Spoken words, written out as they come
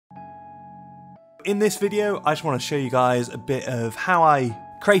In this video, I just want to show you guys a bit of how I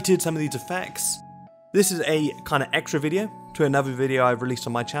created some of these effects. This is a kind of extra video to another video I've released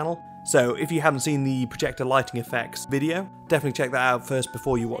on my channel. So if you haven't seen the projector lighting effects video, definitely check that out first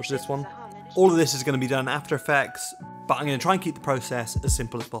before you watch this one. All of this is going to be done in After Effects, but I'm going to try and keep the process as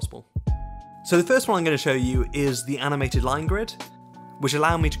simple as possible. So the first one I'm going to show you is the animated line grid, which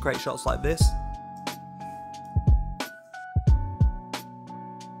allow me to create shots like this.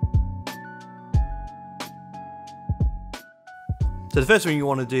 So the first thing you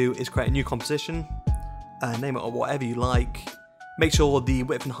want to do is create a new composition, name it whatever you like. Make sure the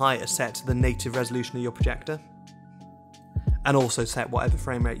width and height are set to the native resolution of your projector, and also set whatever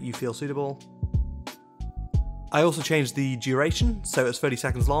frame rate you feel suitable. I also changed the duration, so it's 30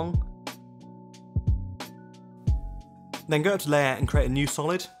 seconds long. Then go up to layer and create a new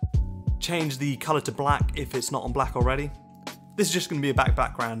solid. Change the color to black if it's not on black already. This is just going to be a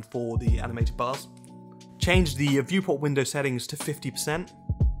background for the animated bars. Change the viewport window settings to 50%.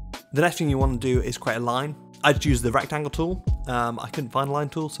 The next thing you want to do is create a line. I just used the rectangle tool. I couldn't find a line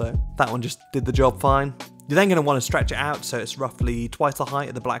tool, so that one just did the job fine. You're then going to want to stretch it out so it's roughly twice the height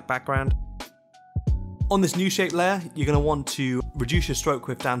of the black background. On this new shape layer, you're going to want to reduce your stroke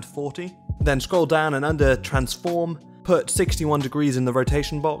width down to 40. Then scroll down and under transform, put 61 degrees in the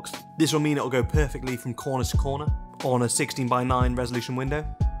rotation box. This will mean it will go perfectly from corner to corner on a 16:9 resolution window.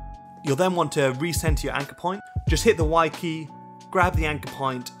 You'll then want to recenter your anchor point. Just hit the Y key, grab the anchor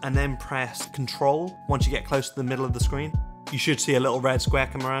point, and then press Control once you get close to the middle of the screen. You should see a little red square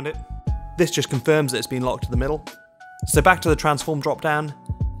come around it. This just confirms that it's been locked to the middle. So back to the transform drop down,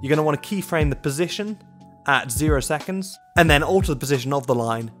 you're going to want to keyframe the position at 0 seconds, and then alter the position of the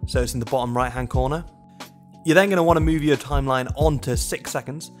line so it's in the bottom right hand corner. You're then going to want to move your timeline on to 6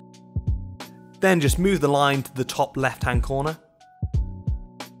 seconds. Then just move the line to the top left hand corner.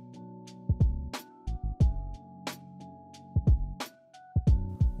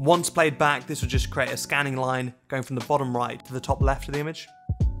 Once played back, this will just create a scanning line going from the bottom right to the top left of the image.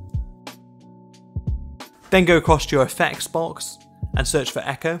 Then go across to your effects box and search for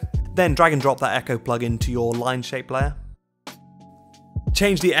echo. Then drag and drop that echo plugin to your line shape layer.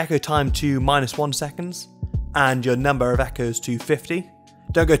 Change the echo time to -1 seconds and your number of echoes to 50.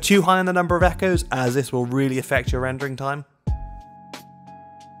 Don't go too high on the number of echoes, as this will really affect your rendering time.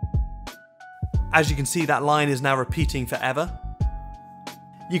 As you can see, that line is now repeating forever.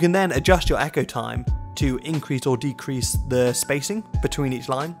 You can then adjust your echo time to increase or decrease the spacing between each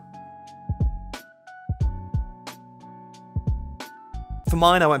line. For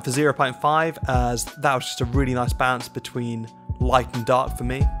mine, I went for 0.5, as that was just a really nice balance between light and dark for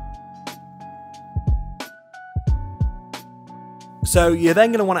me. So you're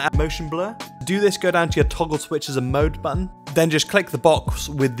then going to want to add motion blur. To do this, go down to your toggle switches and mode button, then just click the box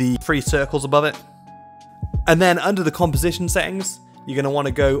with the 3 circles above it. And then under the composition settings, you're going to want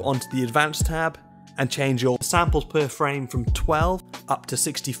to go onto the advanced tab and change your samples per frame from 12 up to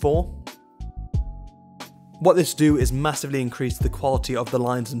 64. What this will do is massively increase the quality of the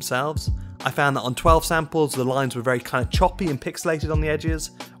lines themselves. I found that on 12 samples, the lines were very kind of choppy and pixelated on the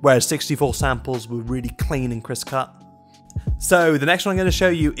edges, whereas 64 samples were really clean and crisp cut. So the next one I'm going to show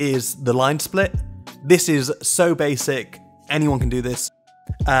you is the line split. This is so basic, anyone can do this.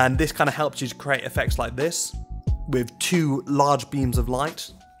 And this kind of helps you to create effects like this, with 2 large beams of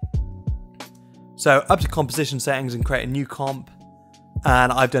light. So up to composition settings and create a new comp,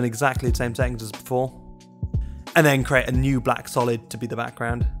 and I've done exactly the same settings as before, and then create a new black solid to be the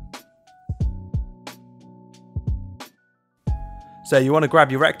background. So you want to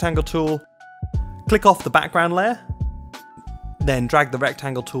grab your rectangle tool, click off the background layer, then drag the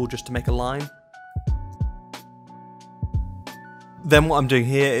rectangle tool just to make a line. Then what I'm doing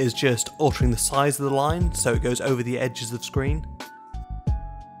here is just altering the size of the line so it goes over the edges of the screen.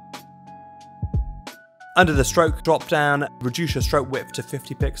 Under the stroke drop down, reduce your stroke width to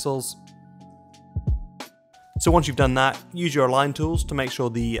 50 pixels. So once you've done that, use your align tools to make sure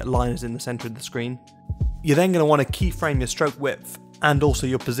the line is in the center of the screen. You're then going to want to keyframe your stroke width and also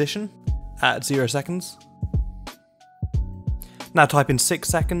your position at 0 seconds. Now type in 6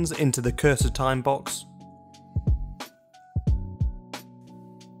 seconds into the cursor time box.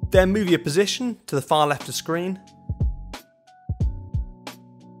 Then move your position to the far left of screen.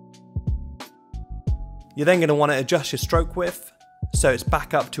 You're then going to want to adjust your stroke width so it's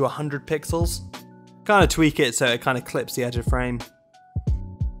back up to 100 pixels. Kind of tweak it so it kind of clips the edge of frame.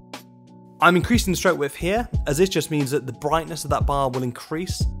 I'm increasing the stroke width here, as this just means that the brightness of that bar will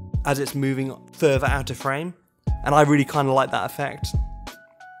increase as it's moving further out of frame, and I really kind of like that effect.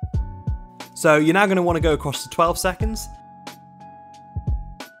 So you're now going to want to go across to 12 seconds.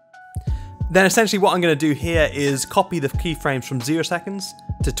 Then essentially what I'm going to do here is copy the keyframes from 0 seconds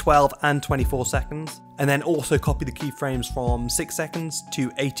to 12 and 24 seconds, and then also copy the keyframes from 6 seconds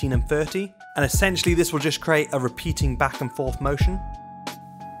to 18 and 30, and essentially this will just create a repeating back and forth motion.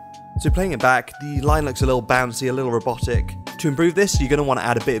 So playing it back, the line looks a little bouncy, a little robotic. To improve this, you're going to want to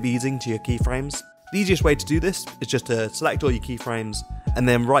add a bit of easing to your keyframes. The easiest way to do this is just to select all your keyframes and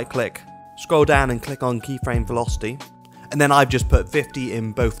then right click, scroll down and click on keyframe velocity. And then I've just put 50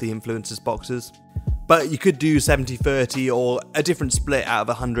 in both the influences boxes. But you could do 70-30 or a different split out of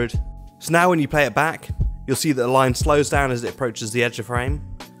 100. So now when you play it back, you'll see that the line slows down as it approaches the edge of the frame,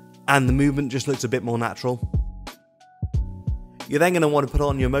 and the movement just looks a bit more natural. You're then going to want to put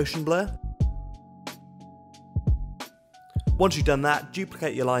on your motion blur. Once you've done that,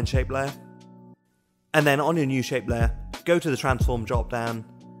 duplicate your line shape layer. And then on your new shape layer, go to the transform drop down,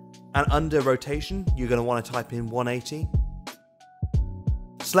 and under rotation, you're going to want to type in 180.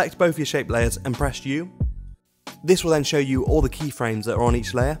 Select both your shape layers and press U. This will then show you all the keyframes that are on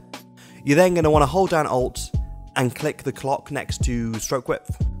each layer. You're then going to want to hold down Alt and click the clock next to stroke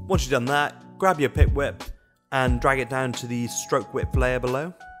width. Once you've done that, grab your pip whip and drag it down to the stroke width layer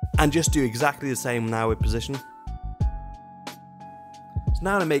below. And just do exactly the same now with position. So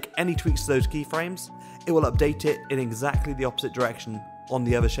now to make any tweaks to those keyframes, it will update it in exactly the opposite direction on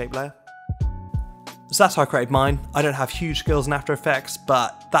the other shape layer. So that's how I created mine. I don't have huge skills in After Effects,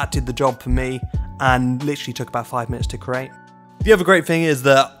 but that did the job for me and literally took about 5 minutes to create. The other great thing is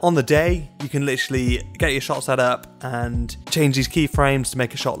that on the day, you can literally get your shot set up and change these keyframes to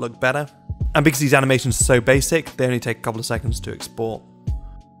make a shot look better. And because these animations are so basic, they only take a couple of seconds to export.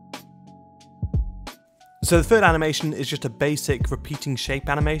 So the third animation is just a basic repeating shape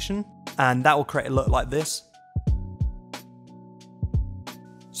animation, and that will create a look like this.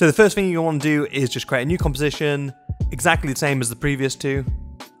 So the first thing you want to do is just create a new composition, exactly the same as the previous two,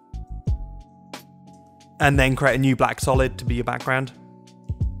 and then create a new black solid to be your background.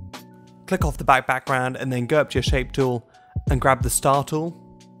 Click off the background and then go up to your shape tool and grab the star tool.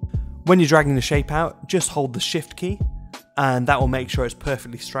 When you're dragging the shape out, just hold the shift key and that will make sure it's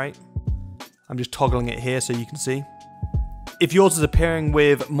perfectly straight. I'm just toggling it here so you can see. If yours is appearing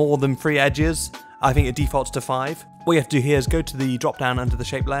with more than 3 edges, I think it defaults to 5. What you have to do here is go to the drop down under the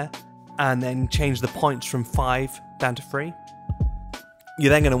shape layer and then change the points from 5 down to 3. You're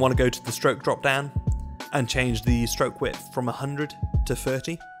then going to want to go to the stroke drop down and change the stroke width from 100 to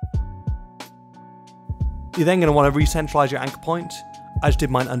 30. You're then going to want to re-centralize your anchor point. I just did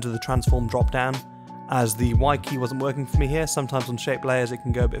mine under the transform drop down as the Y key wasn't working for me here. Sometimes on shape layers it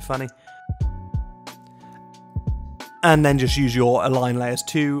can go a bit funny. And then just use your Align Layers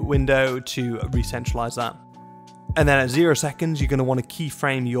 2 window to re-centralize that. And then at 0 seconds, you're going to want to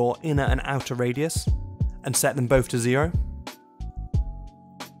keyframe your inner and outer radius and set them both to 0.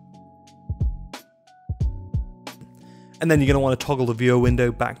 And then you're going to want to toggle the viewer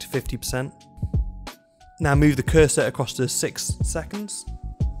window back to 50%. Now move the cursor across to 6 seconds.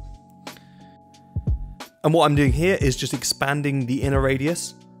 And what I'm doing here is just expanding the inner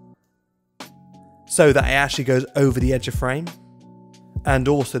radius so that it actually goes over the edge of frame, and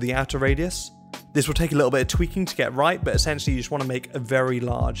also the outer radius. This will take a little bit of tweaking to get right, but essentially you just want to make a very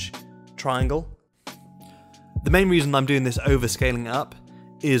large triangle. The main reason I'm doing this overscaling up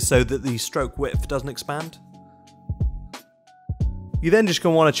is so that the stroke width doesn't expand. You're then just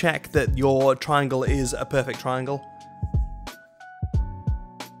going to want to check that your triangle is a perfect triangle.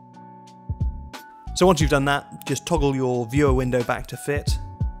 So once you've done that, just toggle your viewer window back to fit.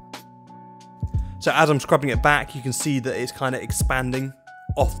 So as I'm scrubbing it back, you can see that it's kind of expanding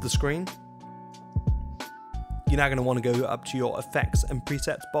off the screen. You're now going to want to go up to your effects and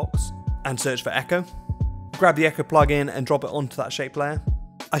presets box and search for echo. Grab the echo plugin and drop it onto that shape layer.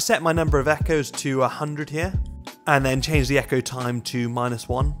 I set my number of echoes to 100 here and then change the echo time to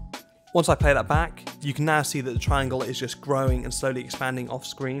 -1. Once I play that back, you can now see that the triangle is just growing and slowly expanding off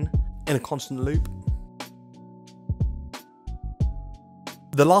screen in a constant loop.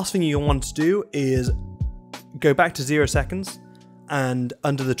 The last thing you want to do is go back to 0 seconds and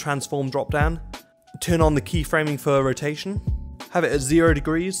under the transform drop down, turn on the keyframing for rotation, have it at 0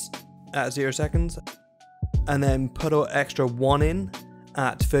 degrees at 0 seconds, and then put an extra 1 in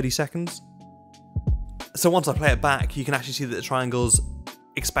at 30 seconds. So once I play it back, you can actually see that the triangle's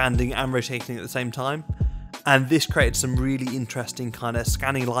expanding and rotating at the same time, and this created some really interesting kind of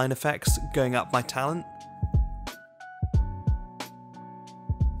scanning line effects going up my talent.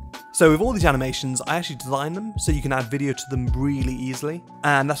 So with all these animations, I actually designed them so you can add video to them really easily,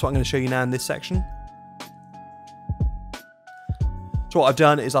 and that's what I'm going to show you now in this section. So what I've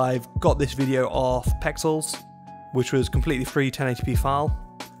done is I've got this video off Pexels, which was completely free 1080p file,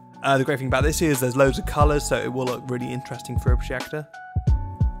 The great thing about this is there's loads of colours, so it will look really interesting for a projector.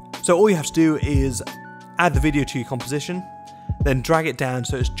 So all you have to do is add the video to your composition, then drag it down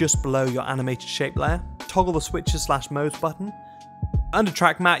so it's just below your animated shape layer. Toggle the switches / modes button. Under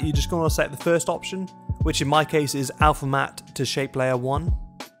track matte, you're just going to select the first option, which in my case is alpha matte to shape layer 1.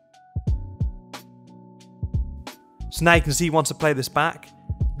 So now you can see once I play this back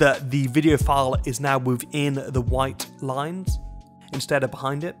that the video file is now within the white lines instead of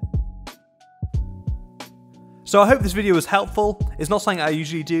behind it. So I hope this video was helpful. It's not something I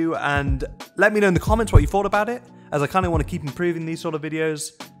usually do, and let me know in the comments what you thought about it, as I kind of want to keep improving these sort of videos.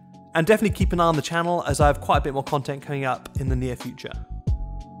 And definitely keep an eye on the channel, as I have quite a bit more content coming up in the near future.